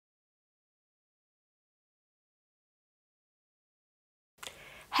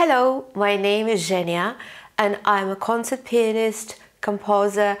Hello, my name is GéNIA and I'm a concert pianist,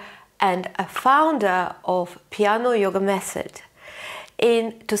 composer and a founder of Piano Yoga Method.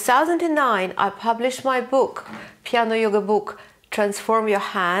 In 2009, I published my book, Piano Yoga book, Transform Your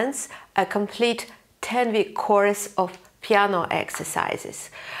Hands, a complete 10-week course of piano exercises.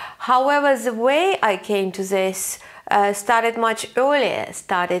 However, the way I came to this started much earlier,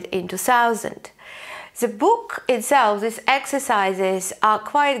 started in 2000. The book itself, these exercises are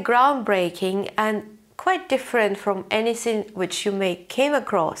quite groundbreaking and quite different from anything which you may came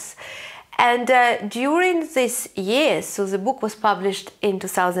across. And during these years, so the book was published in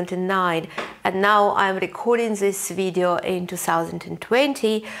 2009 and now I'm recording this video in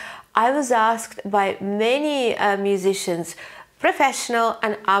 2020, I was asked by many musicians, professional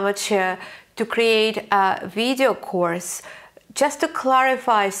and amateur, to create a video course just to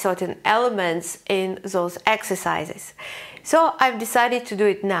clarify certain elements in those exercises. So I've decided to do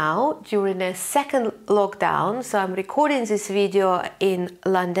it now during a second lockdown. So I'm recording this video in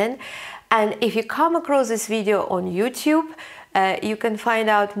London. And if you come across this video on YouTube, you can find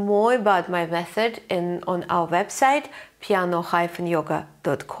out more about my method on our website,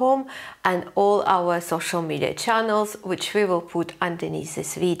 piano-yoga.com, and all our social media channels, which we will put underneath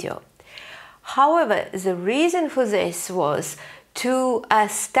this video. However, the reason for this was to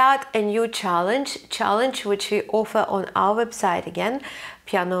start a new challenge which we offer on our website again,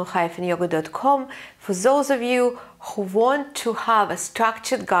 piano-yoga.com, for those of you who want to have a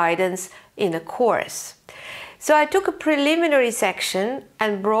structured guidance in a course. So I took a preliminary section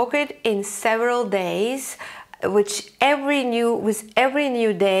and broke it in several days, with every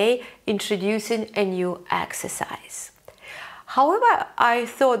new day introducing a new exercise. However, I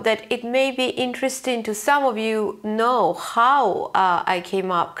thought that it may be interesting to some of you know how I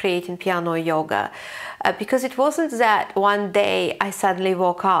came up creating piano yoga, because it wasn't that one day I suddenly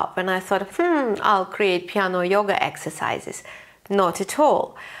woke up and I thought, I'll create piano yoga exercises. Not at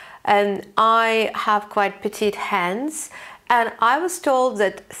all. And I have quite petite hands and I was told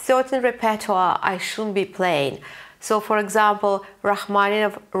that certain repertoire I shouldn't be playing. So for example,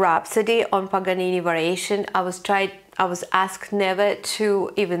 Rachmaninoff Rhapsody on Paganini variation, I was asked never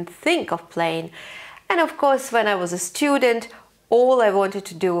to even think of playing. And of course, when I was a student, all I wanted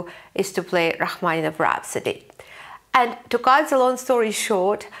to do is to play Rachmaninoff Rhapsody. And to cut the long story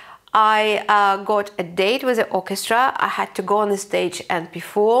short, I got a date with the orchestra. I had to go on the stage and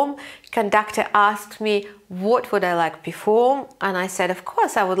perform. Conductor asked me what would I like to perform, and I said, of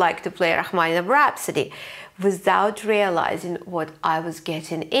course, I would like to play Rachmaninoff Rhapsody, without realizing what I was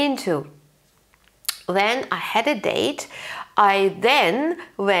getting into. Then I had a date. I then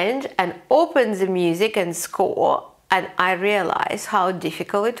went and opened the music and score, and I realized how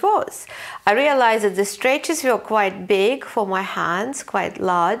difficult it was. I realized that the stretches were quite big for my hands, quite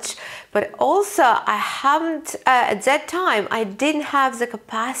large, but also I haven't, at that time, I didn't have the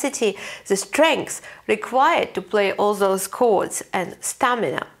capacity, the strength required to play all those chords and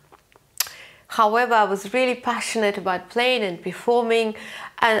stamina. However, I was really passionate about playing and performing,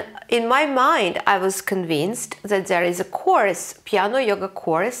 and in my mind, I was convinced that there is a course, piano yoga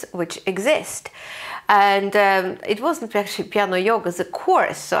course, which exists. And it wasn't actually piano yoga, the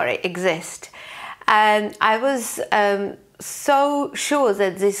course, sorry, exists. And I was so sure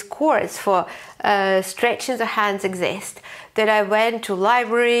that this course for stretching the hands exists, that I went to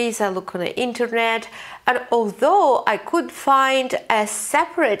libraries, I looked on the internet, and although I could find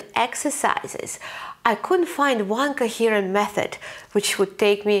separate exercises, I couldn't find one coherent method which would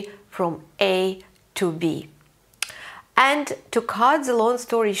take me from A to B. And to cut the long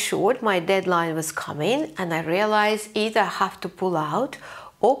story short, my deadline was coming and I realized either I have to pull out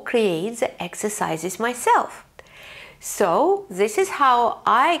or create the exercises myself. So this is how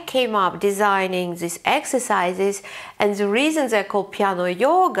I came up designing these exercises, and the reason they're called piano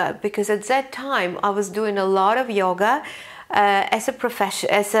yoga, because at that time I was doing a lot of yoga as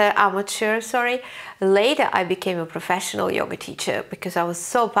an amateur. Later I became a professional yoga teacher because I was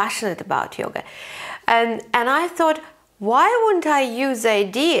so passionate about yoga, and I thought, why wouldn't I use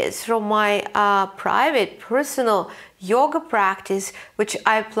ideas from my private, personal yoga practice, which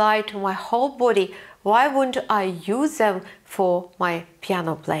I apply to my whole body? Why wouldn't I use them for my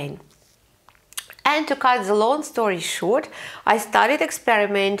piano playing? And to cut the long story short, I started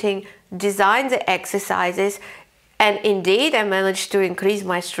experimenting, designed the exercises, and indeed I managed to increase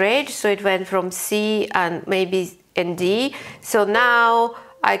my stretch, so it went from C and maybe and D. So now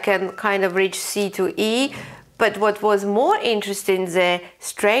I can kind of reach C to E. But what was more interesting, the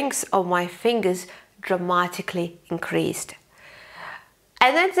strength of my fingers dramatically increased.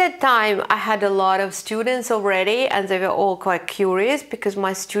 And at that time, I had a lot of students already, and they were all quite curious because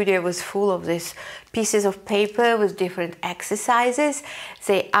my studio was full of these pieces of paper with different exercises.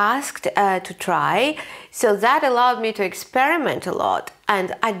 They asked to try, so that allowed me to experiment a lot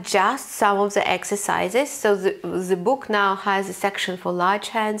and adjust some of the exercises. So the book now has a section for large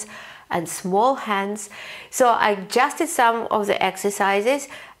hands and small hands. So I adjusted some of the exercises,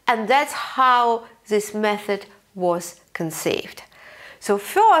 and that's how this method was conceived. So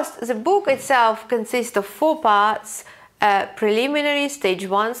first, the book itself consists of 4 parts: preliminary, stage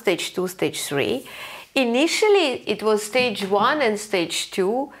 1, stage 2, stage 3. Initially, it was stage 1 and stage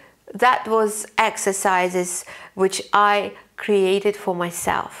 2. That was exercises which I created for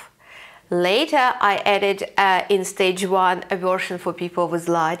myself. Later, I added in stage 1 a version for people with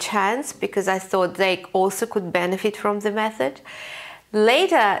large hands because I thought they also could benefit from the method.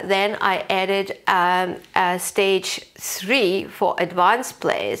 Later, then I added stage 3 for advanced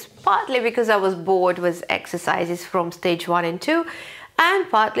players, partly because I was bored with exercises from stage 1 and 2,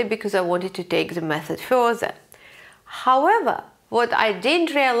 and partly because I wanted to take the method further. However, what I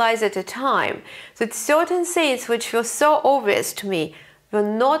didn't realize at the time, that certain things which were so obvious to me were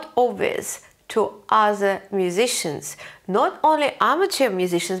not obvious to other musicians, not only amateur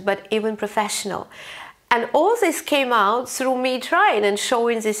musicians, but even professional. And all this came out through me trying and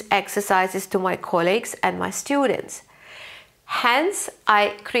showing these exercises to my colleagues and my students. Hence,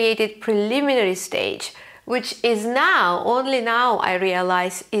 I created preliminary stage, which is now, only now I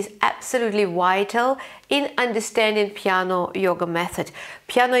realize, is absolutely vital in understanding piano yoga method,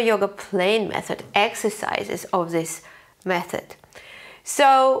 piano yoga playing method, exercises of this method.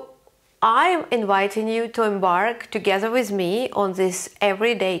 So I'm inviting you to embark together with me on this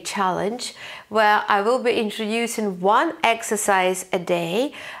everyday challenge where I will be introducing 1 exercise a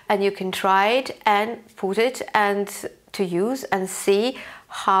day, and you can try it and put it and to use and see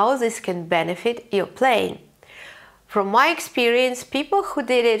how this can benefit your playing. From my experience, people who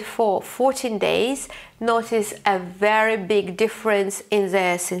did it for 14 days notice a very big difference in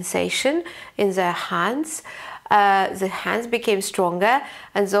their sensation, in their hands. The hands became stronger,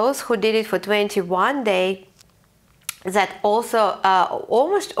 and those who did it for 21 days, that also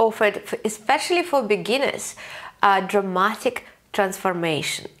almost offered, especially for beginners, a dramatic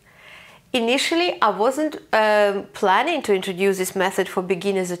transformation. Initially, I wasn't planning to introduce this method for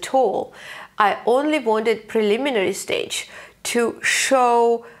beginners at all. I only wanted preliminary stage to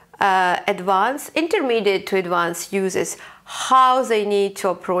show advanced, intermediate to advanced users how they need to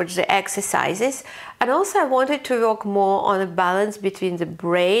approach the exercises, and also I wanted to work more on a balance between the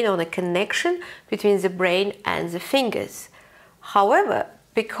brain, on a connection between the brain and the fingers. However,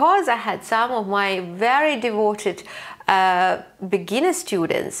 because I had some of my very devoted beginner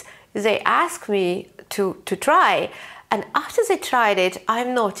students, they asked me to try, and after they tried it, I've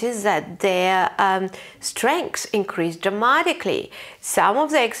noticed that their strengths increased dramatically. Some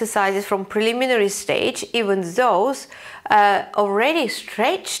of the exercises from preliminary stage, even those already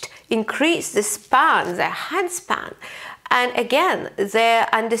stretched, increased the span, the hand span. And again, their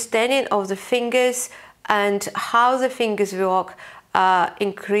understanding of the fingers and how the fingers work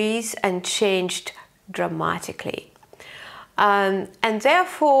increased and changed dramatically. And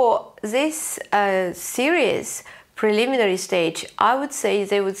therefore, this series, preliminary stage, I would say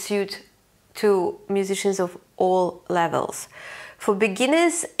they would suit to musicians of all levels. For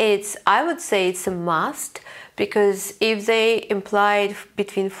beginners, I would say it's a must, because if they implied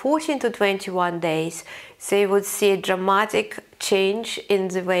between 14 to 21 days, they would see a dramatic change in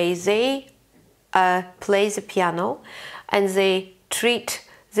the way they play the piano and they treat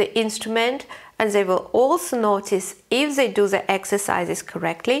the instrument, and they will also notice, if they do the exercises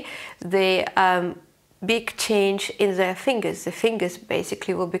correctly, the big change in their fingers. The fingers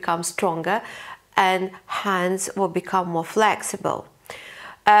basically will become stronger and hands will become more flexible.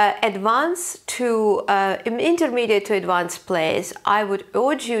 Advanced to intermediate to advanced players, I would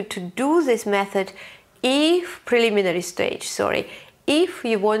urge you to do this method if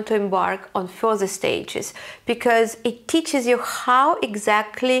you want to embark on further stages, because it teaches you how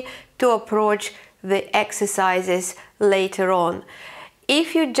exactly to approach the exercises later on.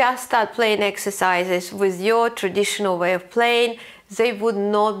 If you just start playing exercises with your traditional way of playing, they would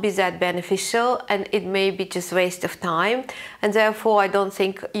not be that beneficial, and it may be just waste of time, and therefore I don't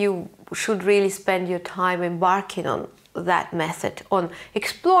think you should really spend your time embarking on that method, on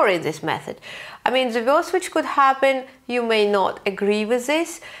exploring this method. I mean, the worst which could happen, you may not agree with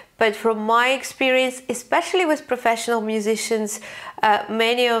this, but from my experience, especially with professional musicians,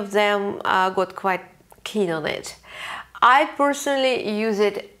 many of them got quite keen on it. I personally use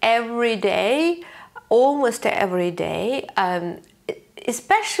it every day, almost every day.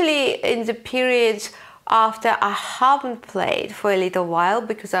 especially in the periods after I haven't played for a little while,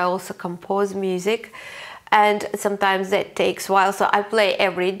 because I also compose music, and sometimes that takes a while. So I play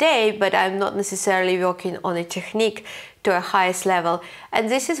every day, but I'm not necessarily working on a technique to a highest level. And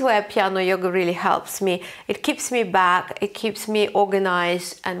this is where piano yoga really helps me. It keeps me back, it keeps me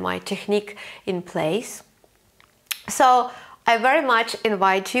organized and my technique in place. So I very much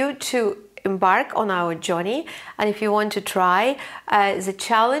invite you to embark on our journey, and if you want to try, the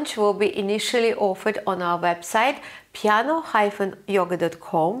challenge will be initially offered on our website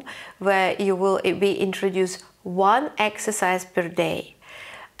piano-yoga.com, where you will be introduced one exercise per day.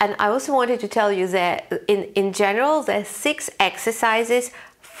 And I also wanted to tell you that in general there are 6 exercises.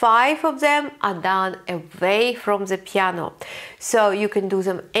 5 of them are done away from the piano, so you can do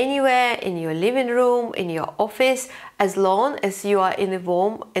them anywhere, in your living room, in your office, as long as you are in a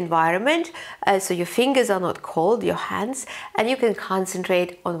warm environment, so your fingers are not cold, your hands, and you can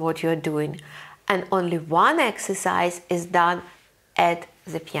concentrate on what you're doing. And only one exercise is done at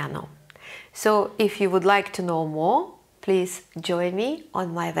the piano. So if you would like to know more, please join me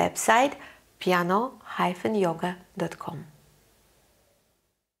on my website piano-yoga.com.